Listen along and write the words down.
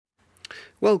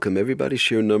Welcome, everybody.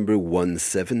 Shir number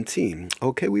 117.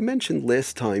 Okay, we mentioned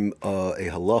last time a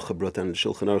halacha brought down in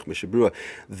Shulchan Aruch Mishabura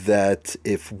that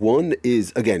if one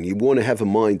is, again, you want to have in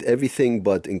mind everything,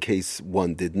 but in case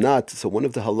one did not, so one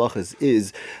of the halachas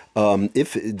is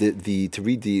if to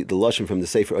read the lashon from the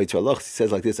Sefer Eitz Halach, he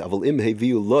says like this: Aval im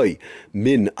heviu loy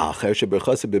min acher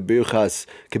sheberchas bebirchas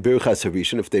kebirchas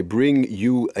harishon. If they bring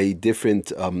you a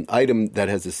different item that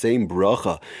has the same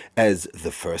bracha as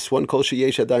the first one, kol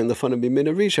sheyesh adayin lefanav min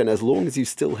harishon, as long as you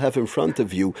still have in front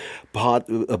of you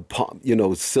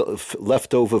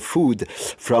leftover food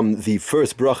from the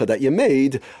first bracha that you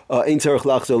made, ein tzarich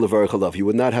lachzor levarach alav. You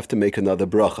would not have to make another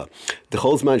bracha. The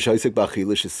cholzman shaisik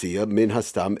b'achila shesiya min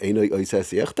hastam.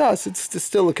 It's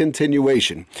still a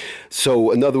continuation. So,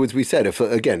 in other words, we said, if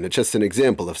again, it's just an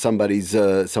example. If somebody's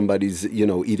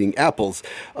eating apples,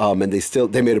 and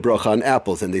they made a bracha on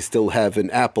apples, and they still have an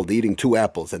apple, they're eating two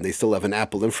apples, and they still have an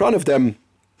apple in front of them.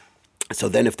 So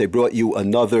then if they brought you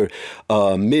another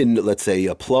min, let's say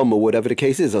a plum or whatever the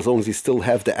case is, as long as you still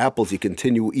have the apples, you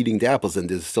continue eating the apples and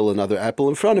there's still another apple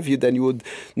in front of you, then you would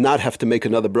not have to make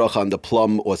another bracha on the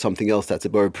plum or something else that's a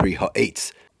bar pri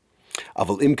ha'etz.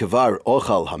 Aval im kavar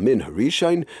ochal hamin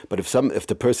harishain. But if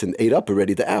the person ate up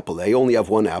already the apple, they only have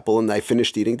one apple and they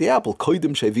finished eating the apple,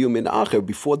 koidim sheviu min acher,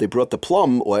 before they brought the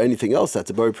plum or anything else that's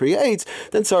a bar pri eitz,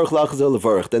 then tzarich lachzor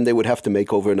levarach, then they would have to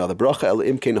make over another bracha. El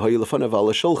im kein hoyu lefanav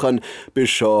ala shulchan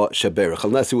b'shah sheberach,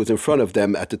 unless it was in front of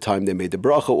them at the time they made the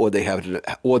bracha, or they had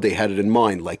it in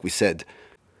mind, like we said.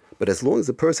 But as long as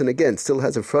the person, again, still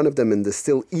has in front of them and they're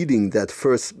still eating that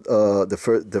first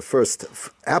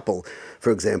apple,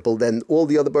 for example, then all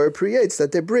the other bar priyates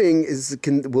that they bring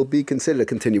will be considered a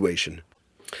continuation.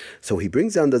 So he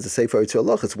brings down as the Sefer Eitz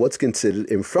Halachos what's considered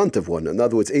in front of one. In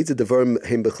other words,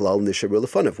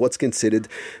 what's considered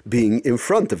being in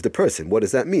front of the person. What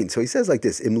does that mean? So he says like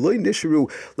this: Im loy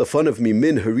nisharu lefanav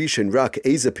mimin harishin rak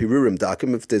eza pirurim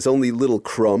dakim. If there's only little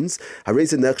crumbs,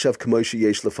 hareza nechshav k'moy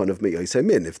sheyesh lefanav me'osay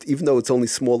min. If even though it's only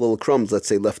small little crumbs, let's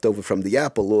say left over from the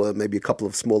apple, or maybe a couple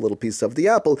of small little pieces of the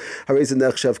apple, hareza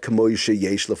nechshav k'moy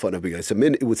sheyesh lefanav me'osay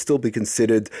min, it would still be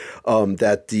considered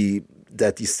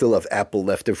that you still have apple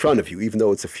left in front of you, even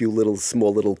though it's a few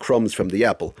small little crumbs from the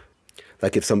apple.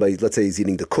 Like if somebody, let's say, is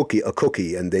eating a cookie,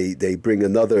 and they bring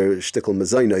another shtickle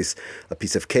mezainos, a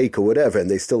piece of cake or whatever,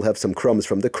 and they still have some crumbs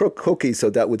from the cookie, so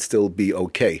that would still be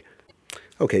okay.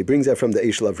 Okay, he brings that from the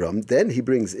Eshel Avram. Then he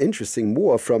brings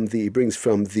more from the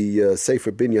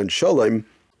Sefer Binyan Shalom.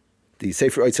 The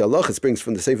Sefer Eitz Halachos brings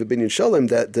from the Sefer Binyan Shalom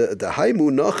that the haimu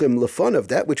nachim lefanav,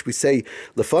 that which we say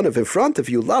lefanav in front of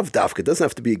you, lav dafka, doesn't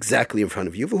have to be exactly in front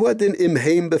of you. V'huadin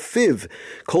imheim befiv,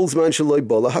 kol zman shaloi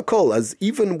bola hakol, as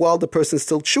even while the person's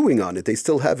still chewing on it, they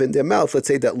still have in their mouth, let's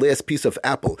say, that last piece of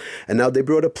apple, and now they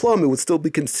brought a plum, it would still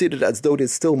be considered as though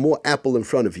there's still more apple in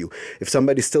front of you. If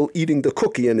somebody's still eating the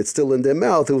cookie and it's still in their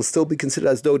mouth, it will still be considered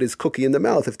as though there's cookie in the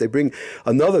mouth. If they bring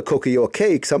another cookie or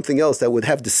cake, something else that would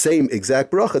have the same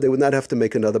exact bracha, they would not have to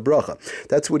make another bracha.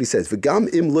 That's what he says.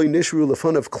 V'gam im loy nishru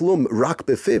lefanav klum rak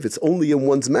befiv. It's only in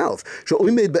one's mouth.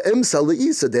 She'oimed be'emsa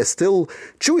le'isa. They're still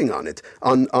chewing on it,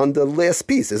 on the last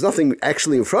piece. There's nothing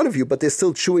actually in front of you, but they're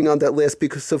still chewing on that last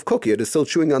piece of cookie. Or they're still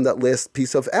chewing on that last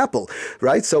piece of apple,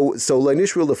 right? So loy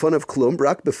nishru lefanav klum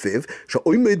rak befiv.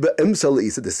 She'oimed be'emsa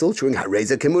le'isa. They're still chewing.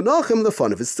 Hareza kemunachem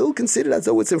lefanav. It's still considered as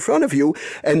though it's in front of you,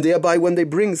 and thereby when they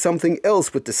bring something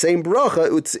else with the same bracha,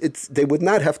 they would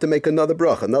not have to make another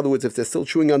bracha. In other words, if they're still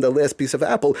chewing on their last piece of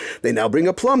apple, they now bring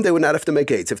a plum, they would not have to make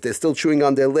eitz. If they're still chewing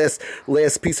on their last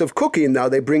piece of cookie and now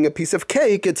they bring a piece of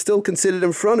cake, it's still considered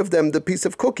in front of them the piece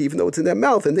of cookie, even though it's in their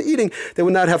mouth and they're eating, they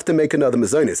would not have to make another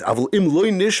mezainis. Avul im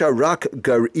loy nisha rak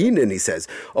gar'inin, he says.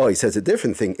 Oh, he says a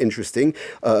different thing, interesting,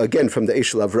 again from the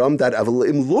Eshel Avram, that avul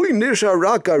im loy nisha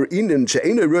rak gar'inin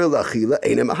she'ena roel achila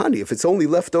ena mahani. If it's only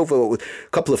left over with a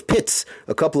couple of pits,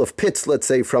 let's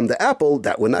say, from the apple,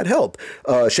 that would not help.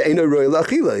 She'ena roel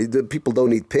achila, the people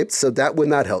don't eat pits, so that would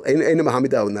not help.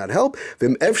 That would not help.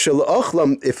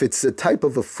 If it's a type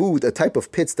of a food, a type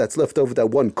of pits that's left over that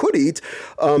one could eat,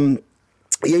 then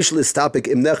we're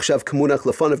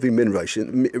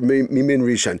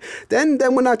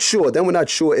not sure. Then we're not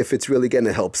sure if it's really going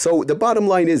to help. So the bottom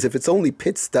line is, if it's only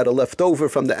pits that are left over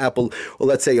from the apple, or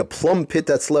let's say a plum pit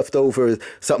that's left over,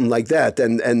 something like that,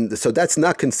 and so that's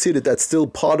not considered. That's still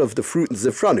part of the fruit that's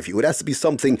in front of you. It has to be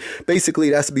something. Basically,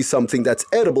 it has to be something that's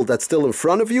edible, that's still in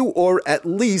front of you, or at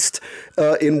least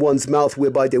in one's mouth,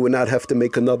 whereby they would not have to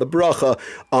make another bracha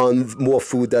on more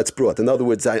food that's brought. In other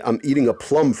words, I'm eating a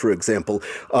plum, for example,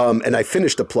 and I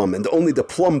finished the plum, and only the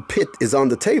plum pit is on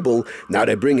the table. Now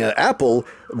that I bring an apple,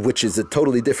 which is a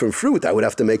totally different fruit, I would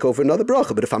have to make over another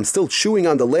bracha. But if I'm still chewing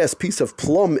on the last piece of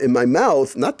plum in my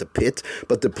mouth, not the pit,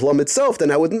 but the plum itself,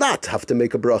 then I would not have to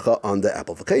make a bracha on the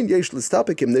apple.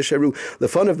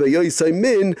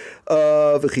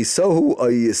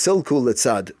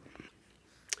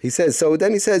 He says, so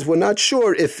then he says, we're not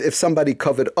sure if somebody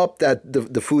covered up that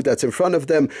the food that's in front of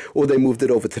them, or they moved it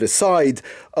over to the side.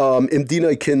 So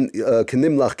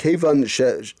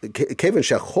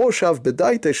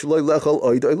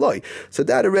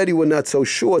that already we're not so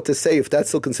sure to say if that's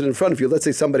still considered in front of you. Let's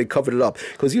say somebody covered it up.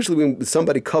 Because usually when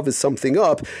somebody covers something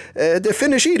up, they're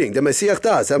finished eating. The Mesiach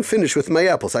das. I'm finished with my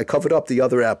apples. I covered up the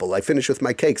other apple. I finished with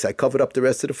my cakes. I covered up the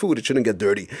rest of the food. It shouldn't get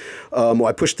dirty. Or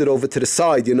I pushed it over to the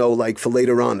side, like for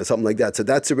later on, or something like that. So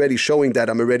that's already showing that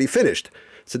I'm already finished.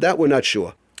 So that we're not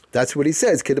sure. That's what he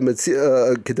says. When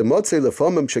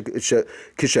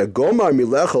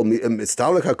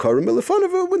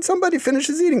somebody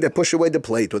finishes eating, they push away the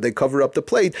plate or they cover up the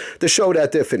plate to show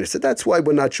that they're finished. So that's why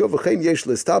we're not sure. If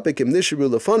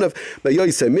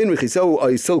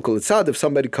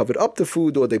somebody covered up the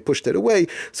food or they pushed it away,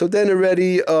 so then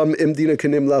already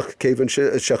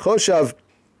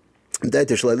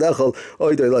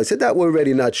so that we're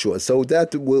already not sure. So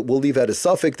that we'll leave out a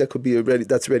suffix. That could be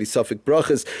that's already suffix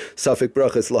brachas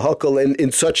lahakal. And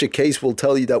in such a case, we'll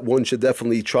tell you that one should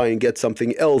definitely try and get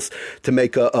something else to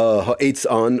make a ha'etz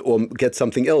on, or get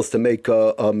something else to make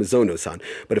a mezonos on.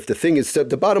 But if the thing is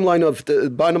the bottom line of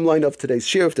today's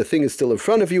share, if the thing is still in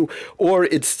front of you, or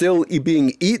it's still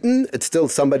being eaten, it's still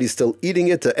somebody's still eating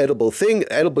it, an edible thing,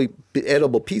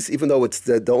 edible piece, even though it's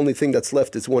the only thing that's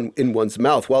left is one in one's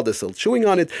mouth while they're still chewing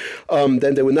on it,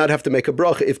 then they would not have to make a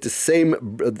bracha if the same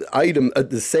item,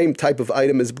 the same type of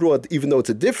item is brought, even though it's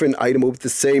a different item with the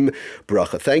same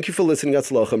bracha. Thank you for listening.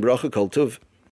 Atzlach and bracha kol tov.